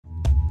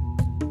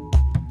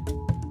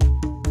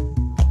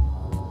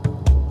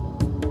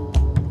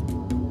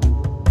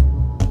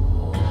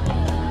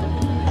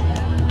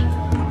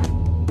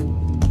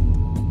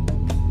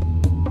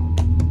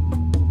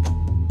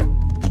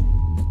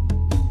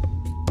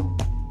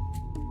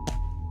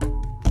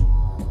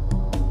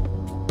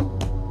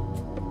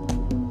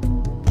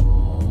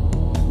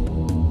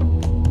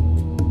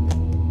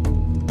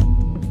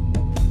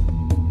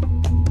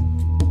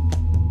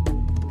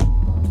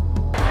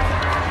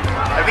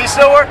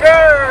Ibiza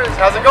Workerz!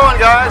 How's it going,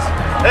 guys?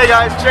 Hey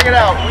guys, check it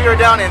out. We are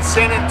down in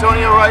San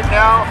Antonio right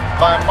now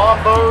by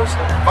Mambo's,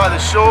 by the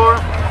shore.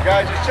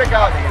 Guys, just check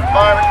out the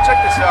environment.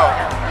 Check this out.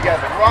 You got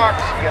the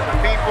rocks, you got the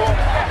people.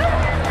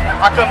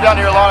 I come down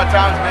here a lot of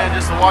times, man,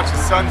 just to watch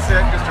the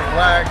sunset, just to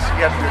relax.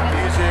 You got good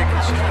music.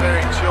 It's just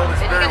very chilled.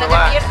 It's very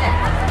relaxed.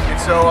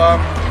 And so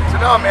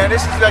no, man,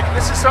 this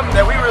is something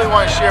that we really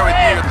want to share with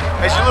you.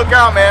 As you look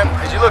out, man,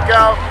 as you look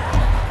out,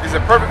 this is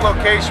a perfect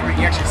location where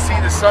you can actually see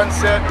the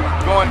sunset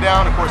going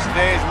down. Of course,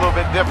 today is a little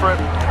bit different.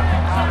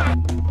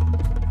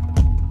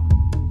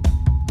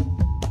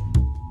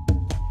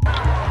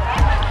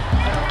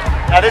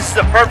 Now, this is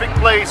a perfect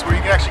place where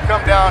you can actually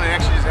come down and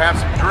actually just have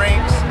some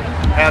drinks,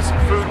 have some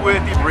food with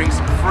you, bring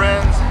some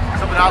friends.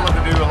 Something I love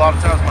to do a lot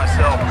of times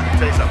myself. Let me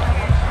tell you something.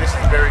 This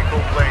is a very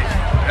cool place.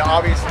 And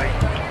obviously,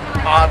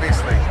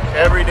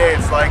 every day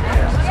it's like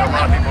this. So a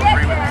lot of people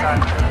agree with me.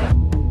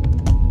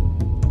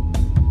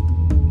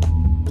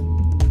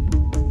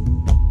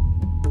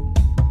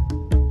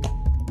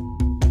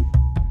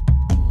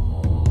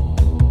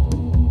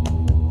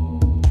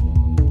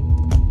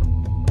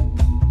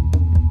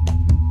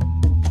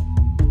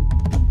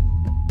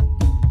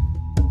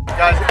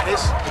 Guys,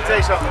 to tell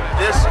you something,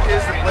 this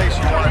is the place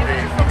you want to be.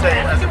 I'll tell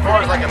you, as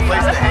far as like a place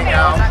to hang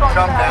out,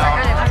 come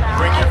down,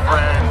 bring your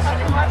friends,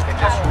 and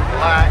just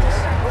relax,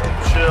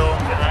 chill.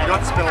 You don't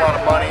have to spend a lot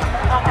of money.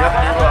 You have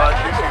to do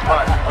too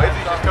much. All you have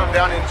to do is just come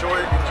down and enjoy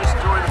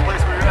the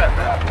place where you're at,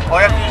 man. All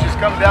you have to do is just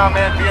come down,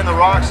 man, be in the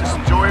rocks, just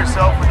enjoy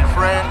yourself with your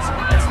friends.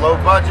 It's low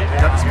budget. You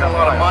don't have to spend a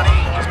lot of money.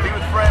 Just be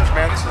with friends,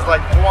 man. This is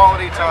like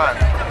quality time.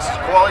 This is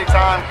quality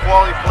time,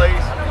 quality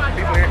place.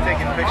 People here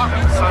taking pictures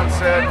of the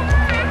sunset.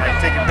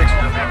 Taking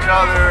pictures of each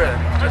other, and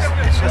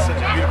it's just such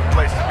a beautiful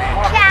place to be.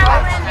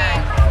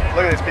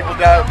 Look at this, people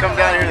come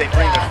down here, they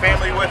bring their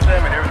family with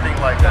them and everything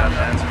like that,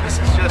 man. So this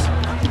is just,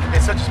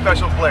 it's such a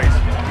special place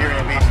here in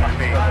Ibiza to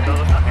be.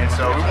 And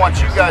so we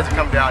want you guys to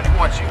come down. We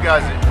want to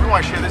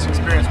share this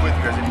experience with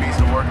you as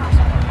Ibiza Workerz.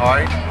 All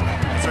right?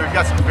 So we've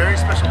got some very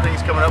special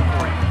things coming up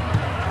for you.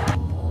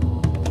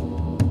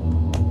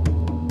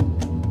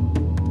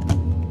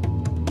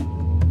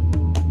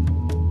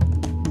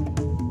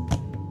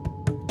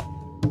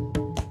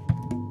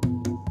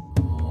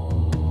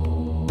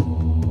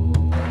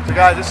 So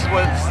guys, this is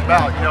what this is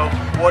about. You know,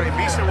 what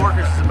Ibiza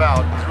Workerz is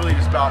about is really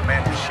just about, man,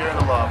 just sharing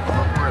the love.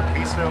 We're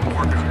Ibiza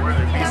Workerz, we're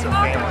the Ibiza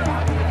family.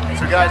 And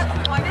so guys,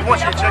 we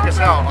want you to check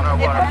us out on our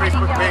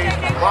Facebook page.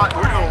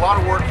 We're doing a lot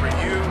of work for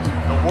you,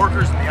 the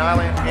workers in the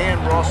island, and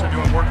we're also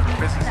doing work for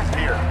businesses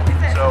here.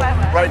 So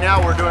right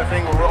now we're doing a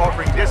thing where we're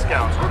offering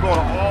discounts. We're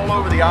going all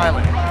over the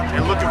island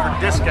and looking for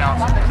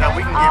discounts that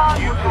we can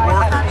give you, the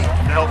workers,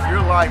 to help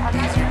your life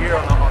easier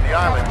here on the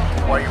island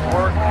while you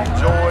work,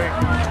 enjoy,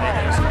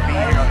 and just be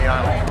here on the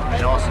island.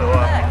 And also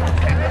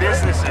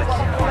businesses.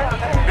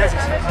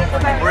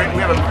 We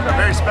have a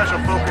very special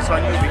focus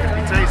on you, because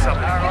we tell you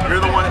something,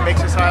 you're the one that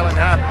makes this island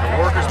happen. The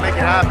workers make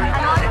it happen.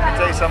 And we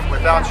tell you something,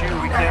 without you,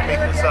 we can't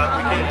make this.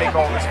 We can't make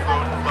all this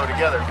flow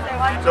together.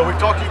 So we've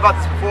talked to you about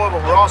this before,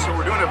 but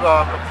we're doing a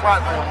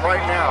platform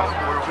right now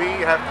where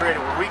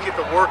we get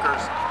the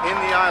workers in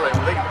the island,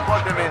 where they can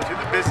plug them into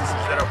the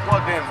businesses that are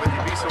plugged in with the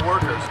Ibiza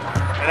Workerz,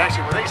 and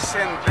actually where they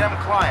send them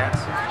clients,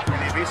 and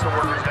the Ibiza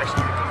Workerz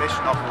actually get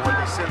commission off of what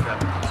they send them.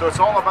 So it's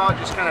all about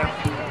just kind of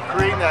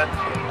creating that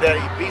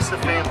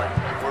Ibiza family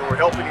where we're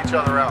helping each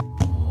other out.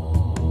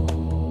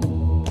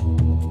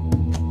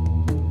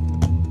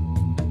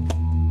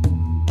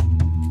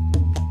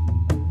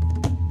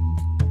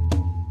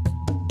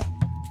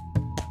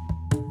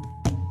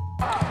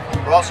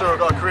 We're also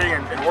creating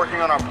and working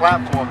on our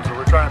platforms, so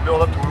we're trying to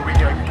build up to where we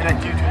can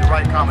connect you to the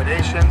right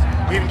accommodations.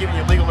 We even giving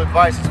you legal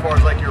advice as far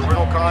as like your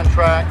rental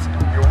contracts,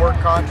 your work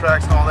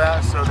contracts and all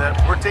that, so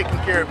that we're taking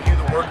care of you,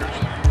 the workers,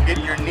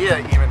 getting your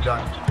NIA even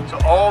done. So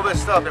all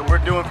this stuff that we're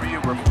doing for you,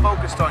 we're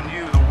focused on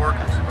you, the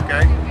workers,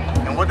 okay?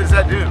 And what does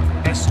that do?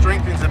 It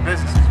strengthens the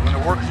businesses. When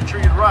the workers are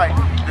treated right,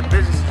 the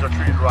businesses are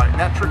treated right. And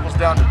that trickles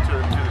down to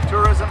the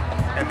tourism,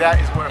 and that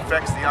is what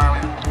affects the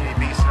island,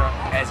 Ibiza,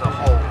 as a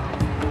whole,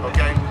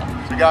 okay?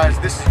 So guys,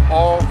 this is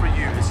all for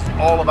you. This is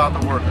all about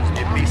the workers,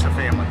 the Ibiza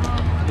family.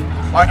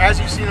 All right, as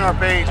you've seen on our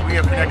page, we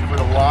have connected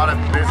with a lot of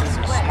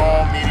businesses,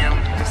 small, medium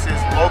businesses,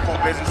 local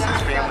businesses,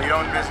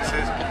 family-owned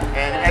businesses.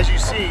 And as you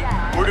see,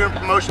 we're doing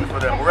promotion for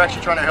them. We're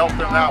actually trying to help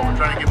them out. We're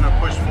trying to give them a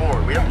push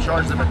forward. We haven't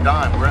charged them a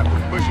dime. We're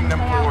pushing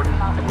them forward.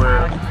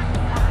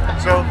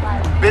 So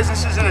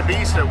businesses in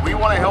Ibiza, we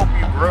want to help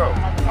you grow,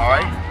 all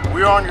right?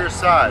 We're on your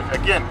side.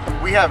 Again,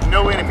 we have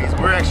no enemies.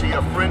 We're actually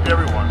a friend to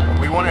everyone.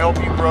 We want to help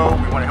you grow.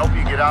 We want to help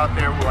you get out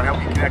there. We want to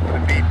help you connect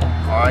with the people,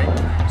 all right?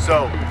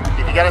 So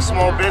if you got a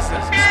small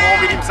business, small,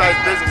 medium-sized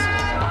businesses,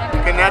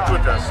 connect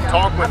with us,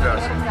 talk with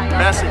us,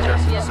 message us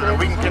so that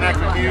we can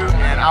connect with you,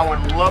 and I would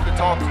love to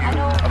talk to you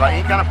about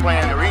any kind of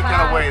plan or any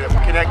kind of way that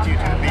will connect you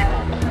to the people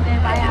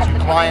and get you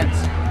clients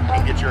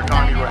and get your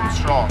economy running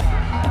strong.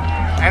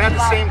 And at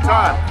the same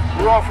time,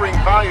 we're offering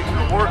value to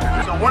the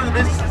workers. So one of the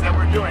businesses that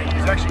we're doing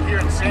is actually here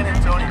in San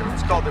Antonio.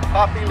 It's called the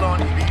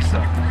Papillon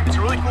Ibiza. It's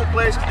a really cool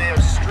place because they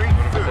have street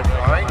food,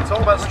 all right? It's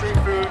all about street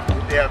food.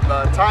 They have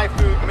Thai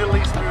food, Middle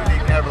East food. They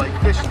even have like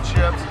fish and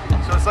chips.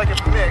 So it's like a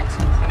mix.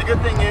 And the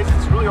good thing is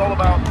it's really all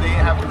about, they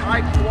have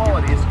high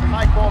quality. It's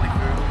high quality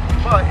food,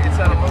 but it's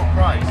at a low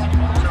price.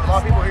 So a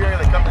lot of people here,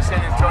 they come to San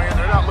Antonio,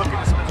 they're not looking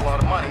to spend a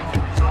lot of money.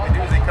 So what they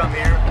do is they come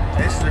here, and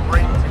this is a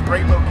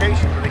great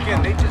location. But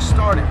again, they just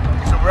started.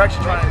 So we're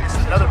actually trying to, this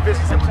is another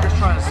business that we're just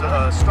trying to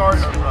start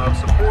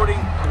supporting,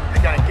 to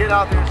kind of get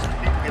out there so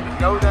people get to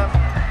know them.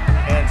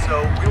 And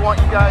so we want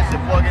you guys to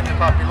plug into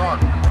Papillon.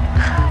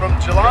 From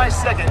July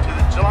 2nd to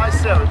July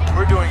 7th,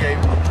 we're doing a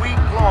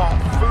week-long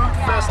food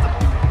festival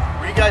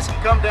where you guys can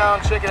come down,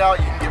 check it out.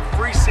 You can get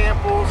free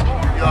samples.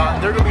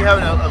 They're going to be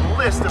having a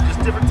list of just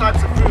different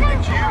types of food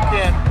that you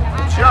can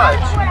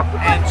judge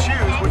and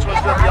choose which one's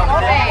going to be on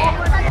the menu.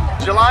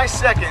 July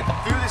 2nd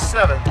through the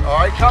 7th, all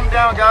right? Come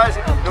down, guys.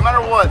 No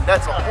matter what,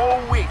 that's a whole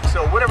week.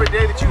 So whatever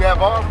day that you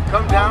have off,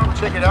 come down,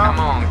 check it out.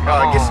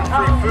 Get some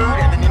free food,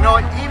 and then you know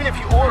what? Even if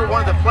you order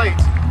one of the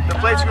plates are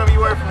going to be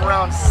anywhere from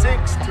around 6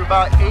 to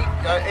about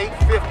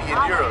 8.50 in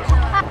euros.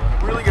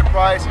 Really good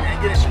price, and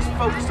again, it's just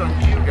focused on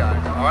you guys,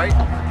 all right?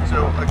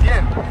 So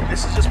again,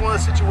 this is just one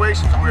of the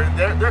situations where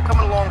they're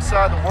coming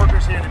alongside the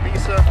workers here in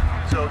Ibiza.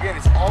 So again,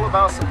 it's all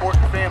about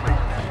supporting the family.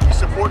 You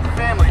support the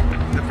family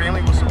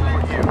will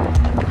support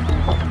you.